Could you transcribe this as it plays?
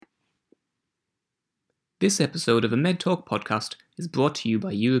This episode of the MedTalk podcast is brought to you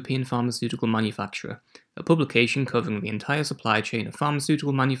by European Pharmaceutical Manufacturer, a publication covering the entire supply chain of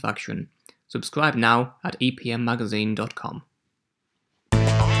pharmaceutical manufacturing. Subscribe now at epmmagazine.com.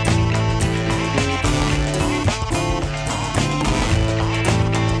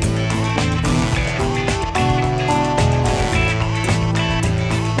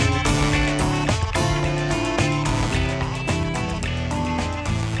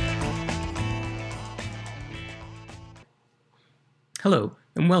 Hello,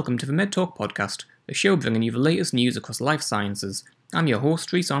 and welcome to the MedTalk podcast, a show bringing you the latest news across life sciences. I'm your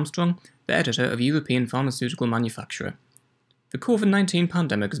host, Reece Armstrong, the editor of European Pharmaceutical Manufacturer. The COVID-19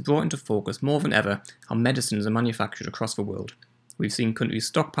 pandemic has brought into focus more than ever how medicines are manufactured across the world. We've seen countries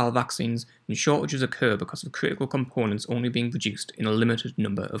stockpile vaccines and shortages occur because of critical components only being produced in a limited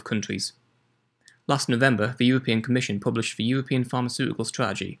number of countries. Last November, the European Commission published the European Pharmaceutical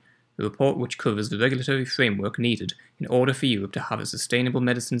Strategy, a report which covers the regulatory framework needed in order for Europe to have a sustainable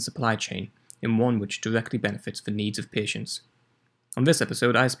medicine supply chain and one which directly benefits the needs of patients. On this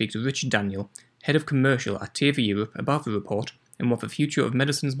episode, I speak to Richard Daniell, Head of Commercial at Teva Europe, about the report and what the future of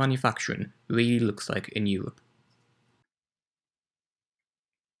medicines manufacturing really looks like in Europe.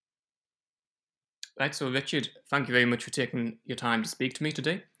 Right, so Richard, thank you very much for taking your time to speak to me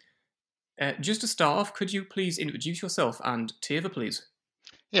today. Just to start off, could you please introduce yourself and Teva, please?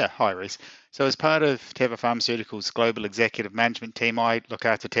 Yeah, hi Reece. So as part of Teva Pharmaceuticals' global executive management team, I look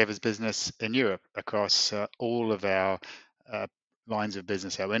after Teva's business in Europe across all of our lines of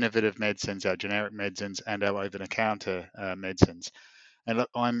business, our innovative medicines, our generic medicines, and our over-the-counter medicines. And look,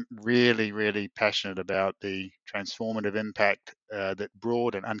 I'm really, really passionate about the transformative impact that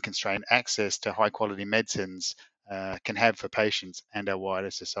broad and unconstrained access to high-quality medicines can have for patients and our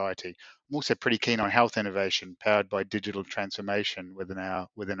wider society. I'm also pretty keen on health innovation powered by digital transformation within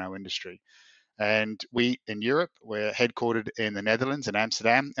our industry. And we in Europe, we're headquartered in the Netherlands and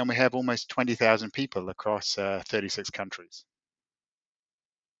Amsterdam, and we have almost 20,000 people across 36 countries.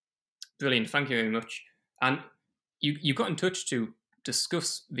 Brilliant, thank you very much. And you got in touch to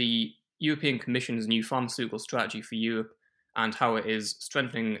discuss the European Commission's new pharmaceutical strategy for Europe and how it is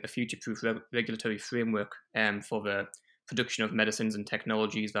strengthening a future-proof regulatory framework for the production of medicines and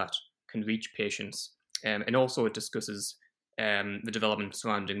technologies that can reach patients. And also it discusses the development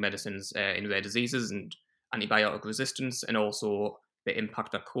surrounding medicines in rare diseases and antibiotic resistance, and also the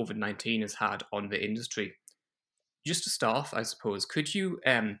impact that COVID-19 has had on the industry. Just to start off, I suppose, could you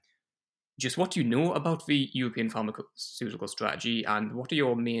just what do you know about the European Pharmaceutical Strategy and what are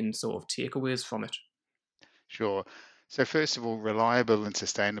your main sort of takeaways from it? Sure. So first of all, reliable and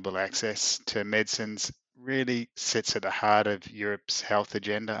sustainable access to medicines really sits at the heart of Europe's health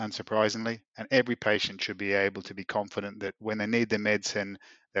agenda, unsurprisingly, and every patient should be able to be confident that when they need the medicine,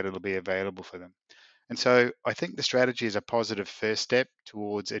 that it'll be available for them. And so I think the strategy is a positive first step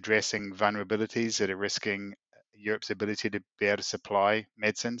towards addressing vulnerabilities that are risking Europe's ability to be able to supply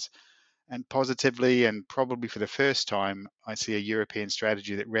medicines. And positively, and probably for the first time, I see a European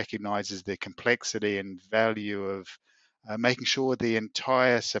strategy that recognizes the complexity and value of making sure the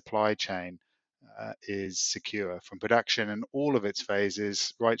entire supply chain is secure from production and all of its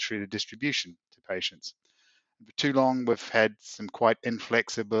phases right through to distribution to patients. For too long, we've had some quite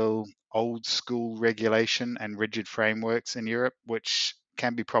inflexible, old school regulation and rigid frameworks in Europe, which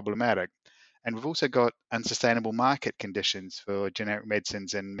can be problematic. And we've also got unsustainable market conditions for generic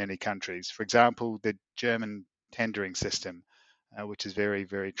medicines in many countries. For example, the German tendering system, which is very,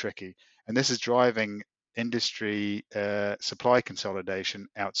 very tricky. And this is driving industry supply consolidation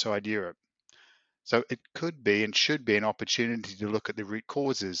outside Europe. So it could be and should be an opportunity to look at the root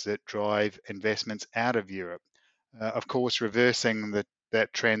causes that drive investments out of Europe. Of course, reversing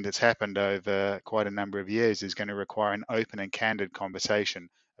that trend that's happened over quite a number of years is going to require an open and candid conversation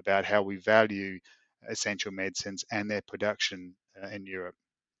about how we value essential medicines and their production in Europe.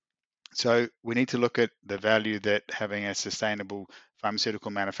 So we need to look at the value that having a sustainable pharmaceutical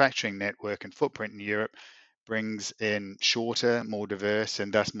manufacturing network and footprint in Europe brings in shorter, more diverse,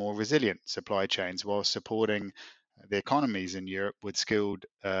 and thus more resilient supply chains while supporting the economies in Europe with skilled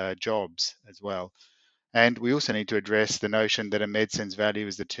jobs as well. And we also need to address the notion that a medicine's value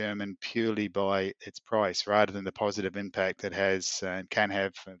is determined purely by its price rather than the positive impact it has and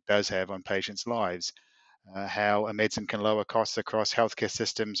does have on patients' lives. How a medicine can lower costs across healthcare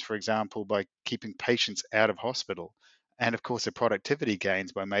systems, for example, by keeping patients out of hospital. And of course, the productivity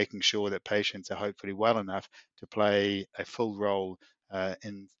gains by making sure that patients are hopefully well enough to play a full role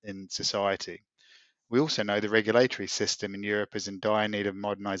in society. We also know the regulatory system in Europe is in dire need of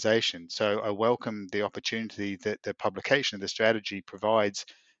modernization. So I welcome the opportunity that the publication of the strategy provides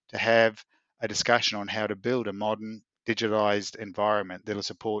to have a discussion on how to build a modern, digitalized environment that'll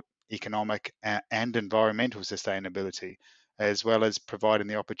support economic and environmental sustainability, as well as providing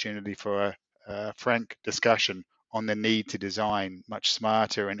the opportunity for a frank discussion on the need to design much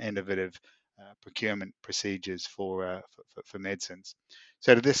smarter and innovative procurement procedures for medicines.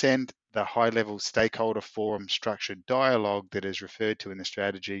 So, to this end, the high level stakeholder forum structured dialogue that is referred to in the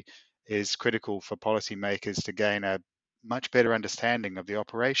strategy is critical for policymakers to gain a much better understanding of the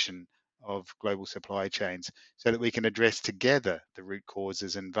operation of global supply chains so that we can address together the root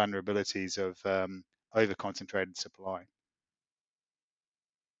causes and vulnerabilities of over concentrated supply.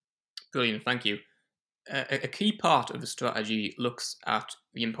 Brilliant, thank you. A key part of the strategy looks at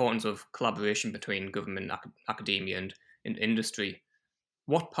the importance of collaboration between government, academia, and industry.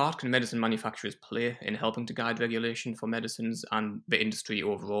 What part can medicine manufacturers play in helping to guide regulation for medicines and the industry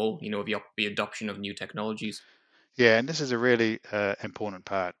overall? The adoption of new technologies. Yeah, and this is a really important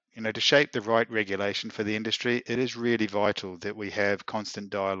part. To shape the right regulation for the industry, it is really vital that we have constant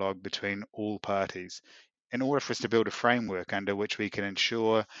dialogue between all parties in order for us to build a framework under which we can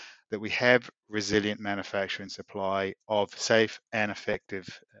ensure that we have resilient manufacturing supply of safe and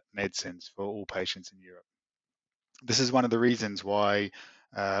effective medicines for all patients in Europe. This is one of the reasons why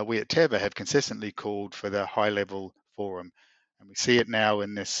we at Teva have consistently called for the high-level forum, and we see it now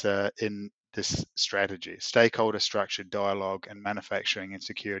in this strategy, stakeholder structured dialogue and manufacturing and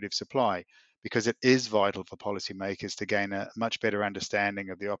security of supply, because it is vital for policymakers to gain a much better understanding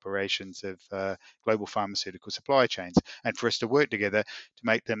of the operations of global pharmaceutical supply chains, and for us to work together to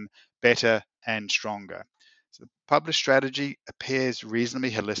make them better and stronger. So the published strategy appears reasonably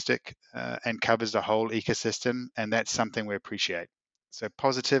holistic and covers the whole ecosystem, and that's something we appreciate. So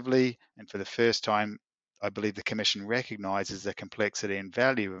positively, and for the first time, I believe the Commission recognises the complexity and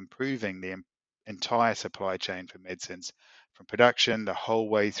value of improving the entire supply chain for medicines, from production the whole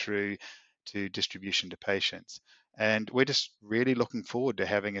way through to distribution to patients. And we're just really looking forward to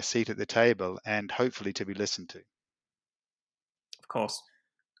having a seat at the table and hopefully to be listened to. Of course.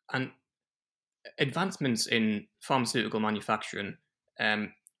 And advancements in pharmaceutical manufacturing,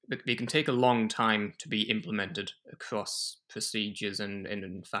 um, they can take a long time to be implemented across procedures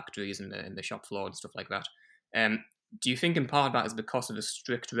and factories and the shop floor and stuff like that. Um, do you think in part that is because of the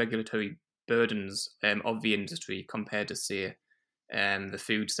strict regulatory burdens of the industry compared to, say, the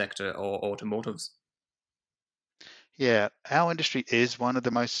food sector or automotives? Yeah, our industry is one of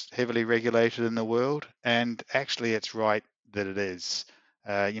the most heavily regulated in the world, and actually, it's right that it is.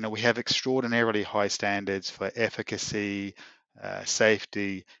 We have extraordinarily high standards for efficacy,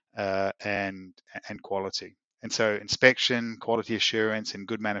 safety, and quality. And so, inspection, quality assurance, and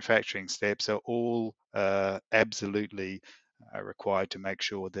good manufacturing steps are all absolutely required to make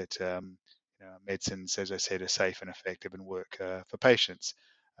sure that medicines, as I said, are safe and effective and work for patients.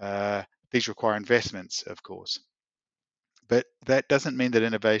 These require investments, of course. But that doesn't mean that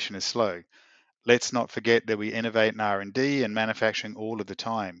innovation is slow. Let's not forget that we innovate in R&D and manufacturing all of the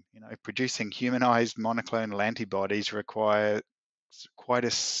time. Producing humanized monoclonal antibodies require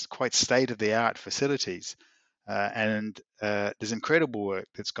quite state-of-the-art facilities. And there's incredible work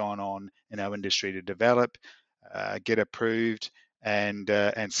that's gone on in our industry to develop, get approved,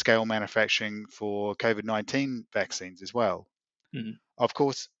 and scale manufacturing for COVID-19 vaccines as well. Mhm. Of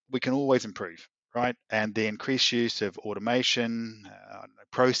course, we can always improve, right? And the increased use of automation,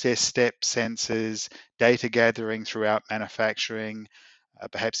 process step sensors, data gathering throughout manufacturing,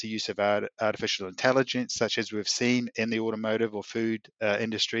 perhaps the use of artificial intelligence, such as we've seen in the automotive or food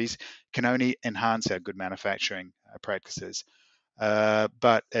industries, can only enhance our good manufacturing practices.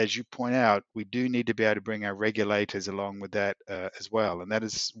 But as you point out, we do need to be able to bring our regulators along with that as well. And that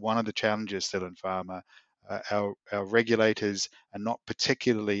is one of the challenges still in pharma. Our regulators are not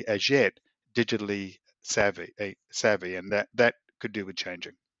particularly, as yet, digitally savvy, and that could do with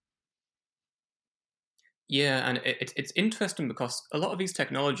changing. Yeah, and it's interesting because a lot of these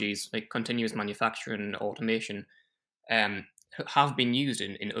technologies, like continuous manufacturing and automation, um, have been used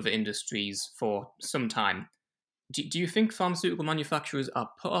in other industries for some time. Do you think pharmaceutical manufacturers are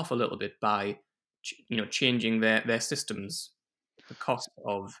put off a little bit by changing their systems because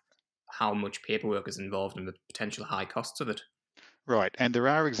of how much paperwork is involved and the potential high costs of it? Right, and there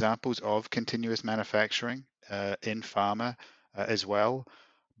are examples of continuous manufacturing in pharma as well,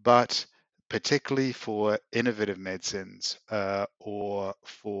 but particularly for innovative medicines or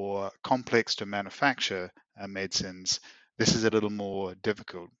for complex to manufacture medicines, this is a little more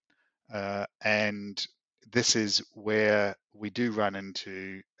difficult. And this is where we do run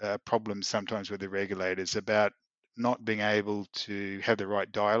into problems sometimes with the regulators about not being able to have the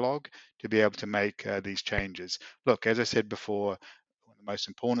right dialogue to be able to make these changes. Look, as I said before, the most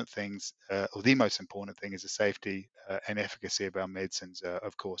important things, or the most important thing, is the safety and efficacy of our medicines,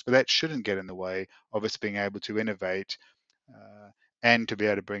 of course. But that shouldn't get in the way of us being able to innovate uh, and to be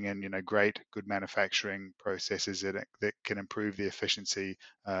able to bring in, great, good manufacturing processes that can improve the efficiency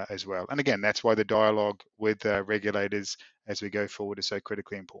as well. And again, that's why the dialogue with regulators as we go forward is so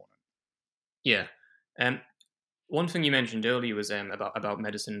critically important. Yeah. Um, One thing you mentioned earlier was about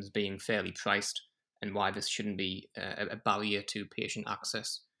medicines being fairly priced and why this shouldn't be a barrier to patient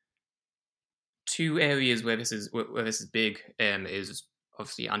access. Two areas where this is big is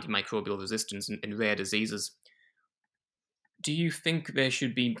obviously antimicrobial resistance and rare diseases. Do you think there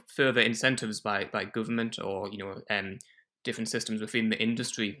should be further incentives by government or different systems within the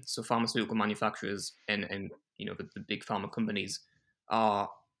industry, so pharmaceutical manufacturers and the big pharma companies are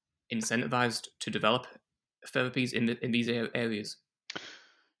incentivized to develop therapies in these areas?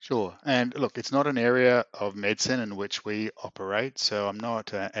 Sure. And look, it's not an area of medicine in which we operate, so I'm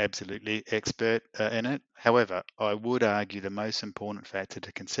not absolutely expert in it. However, I would argue the most important factor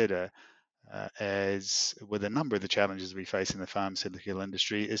to consider, as with a number of the challenges we face in the pharmaceutical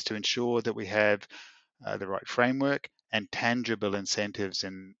industry, is to ensure that we have the right framework and tangible incentives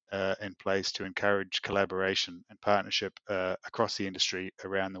in place to encourage collaboration and partnership across the industry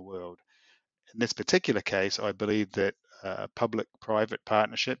around the world. In this particular case, I believe that public-private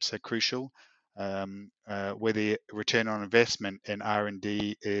partnerships are crucial, where the return on investment in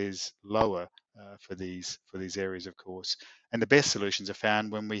R&D is lower for these areas, of course. And the best solutions are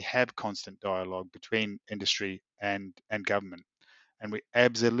found when we have constant dialogue between industry and government. And we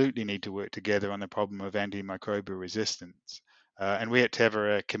absolutely need to work together on the problem of antimicrobial resistance. And we at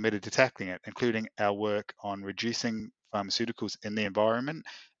Teva are committed to tackling it, including our work on reducing pharmaceuticals in the environment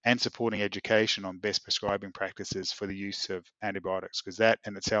and supporting education on best prescribing practices for the use of antibiotics, because that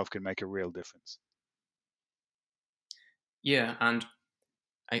in itself can make a real difference. Yeah, and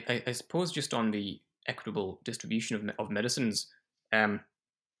I suppose just on the equitable distribution of medicines, um,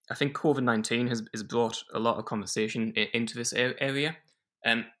 I think COVID-19 has brought a lot of conversation into this area.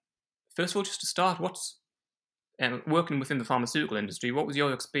 Um, First of all, just to start, what's working within the pharmaceutical industry? What was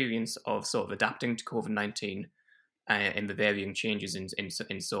your experience of sort of adapting to COVID-19 and the varying changes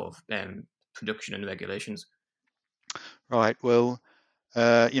in sort of production and regulations? Right. Well,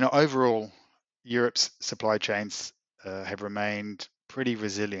 overall, Europe's supply chains have remained pretty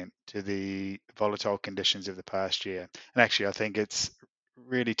resilient to the volatile conditions of the past year. And actually, I think it's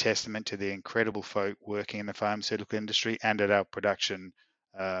really testament to the incredible folk working in the pharmaceutical industry and at our production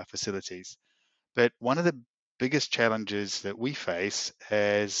facilities. But one of the biggest challenges that we face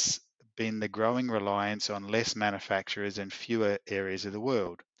has been the growing reliance on less manufacturers in fewer areas of the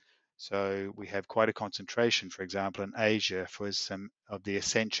world. So we have quite a concentration, for example, in Asia for some of the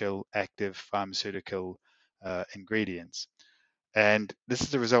essential active pharmaceutical ingredients. And this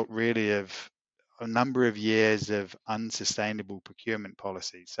is a result really of a number of years of unsustainable procurement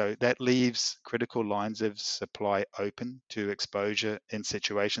policy. So that leaves critical lines of supply open to exposure in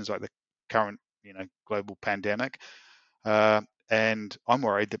situations like the current, global pandemic. Uh, and I'm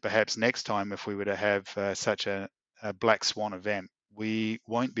worried that perhaps next time, if we were to have such a black swan event, we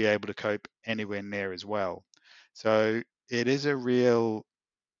won't be able to cope anywhere near as well. So it is a real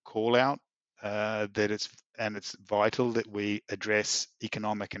call out it's vital that we address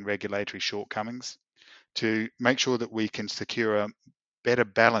economic and regulatory shortcomings to make sure that we can secure a better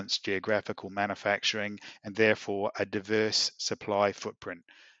balanced geographical manufacturing and therefore a diverse supply footprint.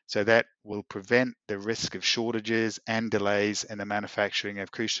 So that will prevent the risk of shortages and delays in the manufacturing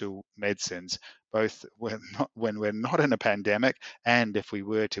of crucial medicines, both when we're not in a pandemic and if we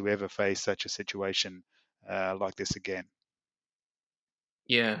were to ever face such a situation like this again.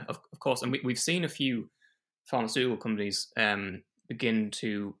 Yeah, of course, and we've seen a few pharmaceutical companies begin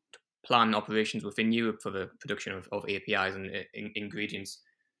to plan operations within Europe for the production of APIs and ingredients.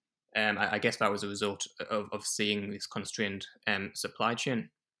 I guess that was a result of seeing this constrained supply chain.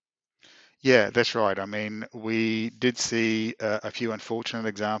 Yeah, that's right. I mean, we did see a few unfortunate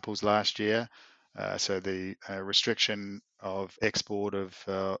examples last year. So the restriction of export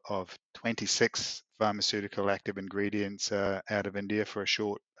of 26 pharmaceutical active ingredients out of India for a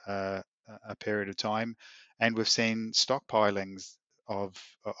short a period of time, and we've seen stockpilings of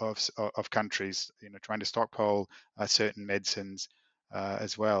of countries, trying to stockpile certain medicines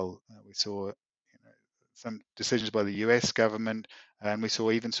as well. We saw, some decisions by the US government, and we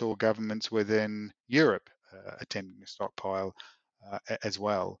saw governments within Europe attempting to stockpile as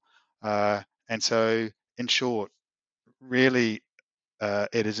well. And so, in short, really,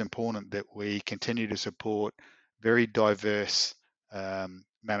 it is important that we continue to support very diverse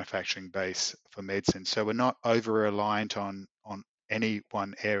manufacturing base for medicine. So we're not over reliant on any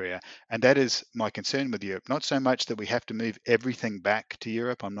one area. And that is my concern with Europe. Not so much that we have to move everything back to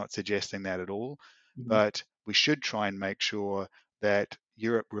Europe. I'm not suggesting that at all, Mhm. but we should try and make sure that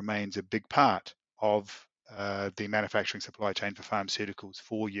Europe remains a big part of the manufacturing supply chain for pharmaceuticals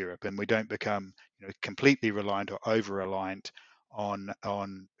for Europe, and we don't become completely reliant or over reliant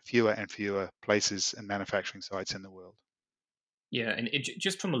on fewer and fewer places and manufacturing sites in the world. Yeah, and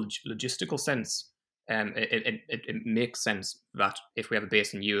just from a logistical sense, it makes sense that if we have a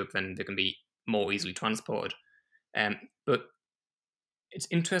base in Europe, then they can be more easily transported. But it's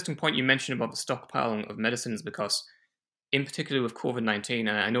an interesting point you mentioned about the stockpiling of medicines because, in particular with COVID-19,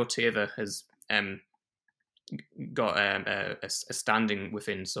 and I know Teva has got a standing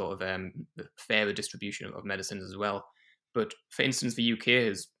within sort of the fairer distribution of medicines as well. But for instance, the UK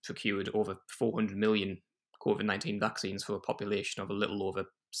has procured over 400 million COVID-19 vaccines for a population of a little over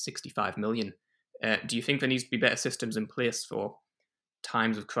 65 million. Do you think there needs to be better systems in place for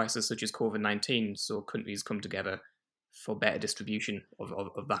times of crisis such as COVID-19 so countries come together for better distribution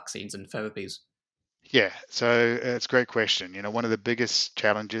of vaccines and therapies? Yeah, so it's a great question. One of the biggest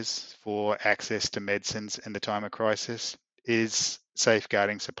challenges for access to medicines in the time of crisis is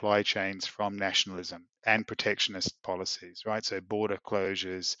safeguarding supply chains from nationalism and protectionist policies, right? So border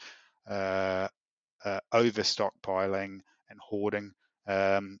closures, uh, over stockpiling and hoarding,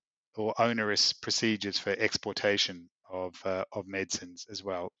 um, or onerous procedures for exportation of medicines as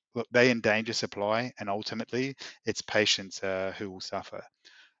well. Look, they endanger supply, and ultimately, it's patients who will suffer.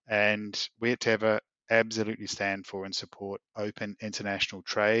 And we at Teva absolutely stand for and support open international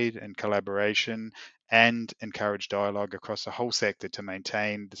trade and collaboration and encourage dialogue across the whole sector to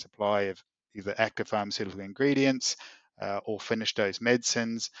maintain the supply of either active pharmaceutical ingredients or finished dose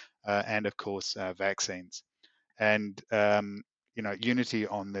medicines, and of course, vaccines. And unity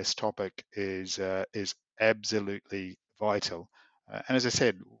on this topic is absolutely vital. And as I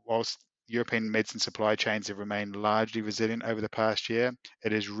said, whilst European medicine supply chains have remained largely resilient over the past year,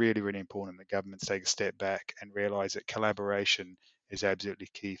 it is really, really important that governments take a step back and realise that collaboration is absolutely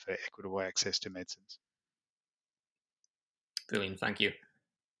key for equitable access to medicines. Brilliant, thank you.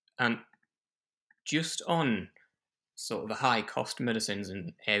 And just on sort of the high cost medicines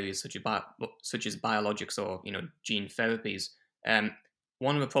in areas such as biologics or gene therapies. Um,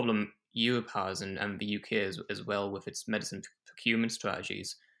 One of the problem Europe has and the UK as well with its medicine procurement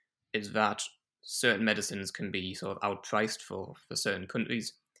strategies is that certain medicines can be sort of outpriced for certain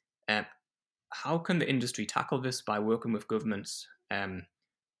countries. Uh, how can the industry tackle this by working with governments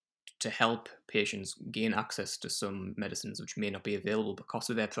to help patients gain access to some medicines which may not be available because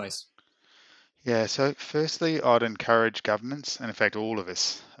of their price? Yeah, so firstly, I'd encourage governments, and in fact, all of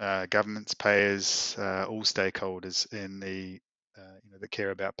us, governments, payers, all stakeholders in that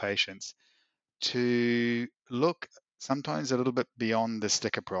care about patients, to look sometimes a little bit beyond the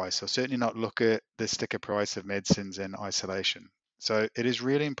sticker price, or certainly not look at the sticker price of medicines in isolation. So it is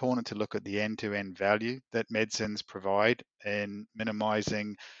really important to look at the end-to-end value that medicines provide in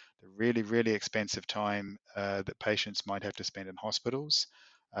minimizing the really, really expensive time that patients might have to spend in hospitals,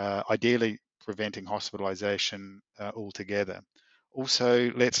 ideally preventing hospitalization altogether. Also,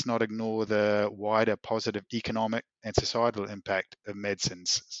 let's not ignore the wider positive economic and societal impact of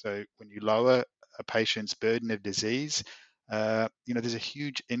medicines. So, when you lower a patient's burden of disease, there's a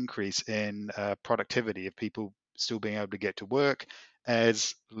huge increase in productivity of people still being able to get to work,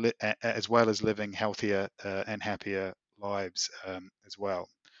 as well as living healthier and happier lives as well.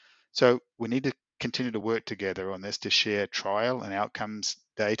 So we need to continue to work together on this to share trial and outcomes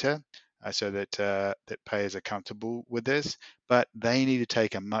data so that payers are comfortable with this, but they need to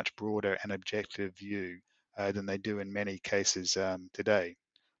take a much broader and objective view than they do in many cases today.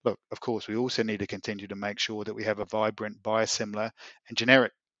 Look, of course, we also need to continue to make sure that we have a vibrant biosimilar and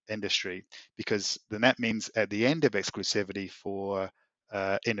generic industry, because then that means at the end of exclusivity for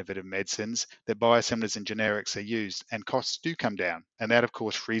innovative medicines, that biosimilars and generics are used and costs do come down. And that, of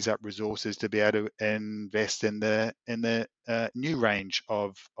course, frees up resources to be able to invest in the new range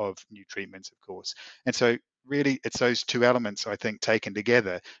of new treatments, of course. And so, really, it's those two elements, I think, taken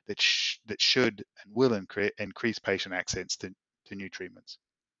together that should and will increase patient access to new treatments.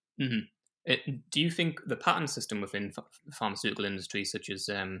 Mhm. Do you think the patent system within the pharmaceutical industry, such as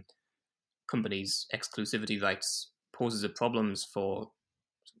companies' exclusivity rights, poses a problems for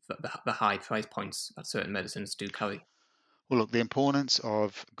the high price points that certain medicines do carry? Well, look, the importance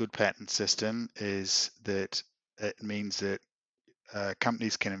of good patent system is that it means that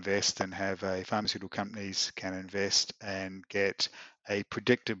companies can invest and have pharmaceutical companies can invest and get a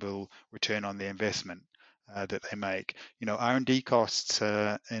predictable return on the investment that they make. R&D costs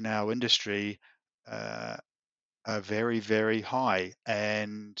in our industry uh, are very, very high,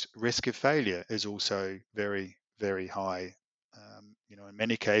 and risk of failure is also very, very high. In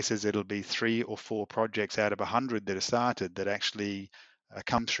many cases, it'll be 3 or 4 projects out of 100 that are started that actually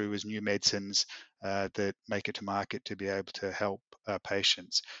come through as new medicines that make it to market to be able to help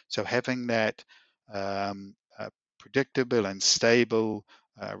patients. So having that predictable and stable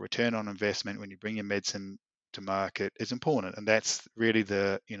return on investment when you bring your medicine to market is important, and that's really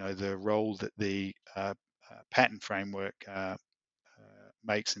the role that the patent framework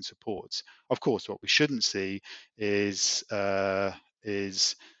makes and supports. Of course, what we shouldn't see is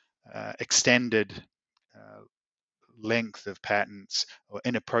extended uh, length of patents or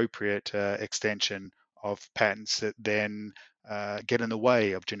inappropriate extension of patents that then get in the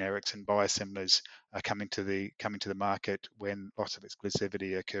way of generics and biosimilars coming to the market when loss of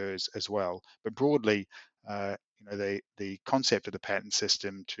exclusivity occurs as well. But broadly, the concept of the patent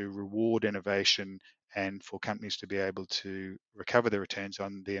system to reward innovation and for companies to be able to recover the returns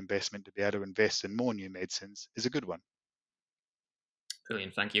on the investment to be able to invest in more new medicines is a good one.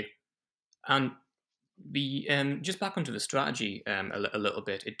 Brilliant, thank you. And just back onto the strategy a little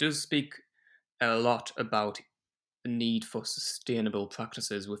bit, it does speak a lot about the need for sustainable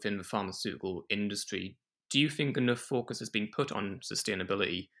practices within the pharmaceutical industry. Do you think enough focus has been put on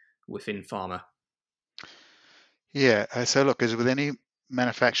sustainability within pharma? Yeah, so look, as with any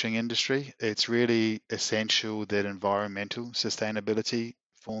manufacturing industry, it's really essential that environmental sustainability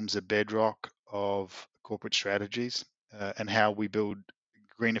forms a bedrock of corporate strategies and how we build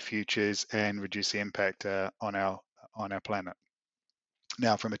greener futures and reduce the impact on our planet.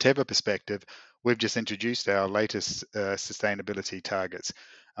 Now, from a Teva perspective, we've just introduced our latest sustainability targets.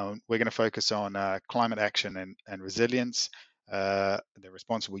 We're going to focus on climate action and resilience, the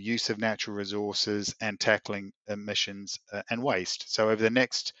responsible use of natural resources, and tackling emissions and waste. So, over the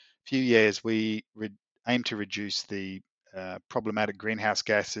next few years, we aim to reduce the problematic greenhouse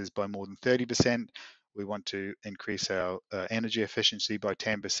gases by more than 30%. We want to increase our energy efficiency by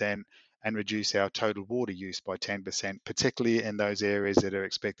 10% and reduce our total water use by 10%, particularly in those areas that are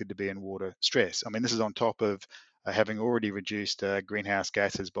expected to be in water stress. I mean, this is on top of having already reduced greenhouse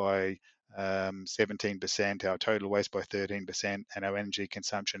gases by 17%, our total waste by 13%, and our energy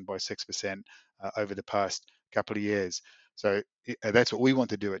consumption by 6% over the past couple of years. So that's what we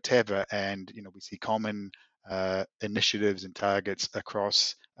want to do at Teva, and we see common initiatives and targets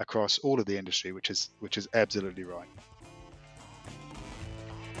across all of the industry, which is absolutely right.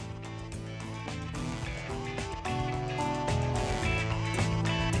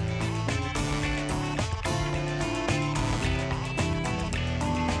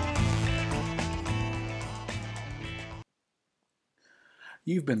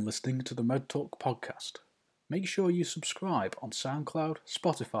 You've been listening to the MedTalk podcast. Make sure you subscribe on SoundCloud,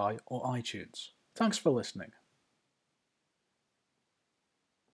 Spotify, or iTunes. Thanks for listening.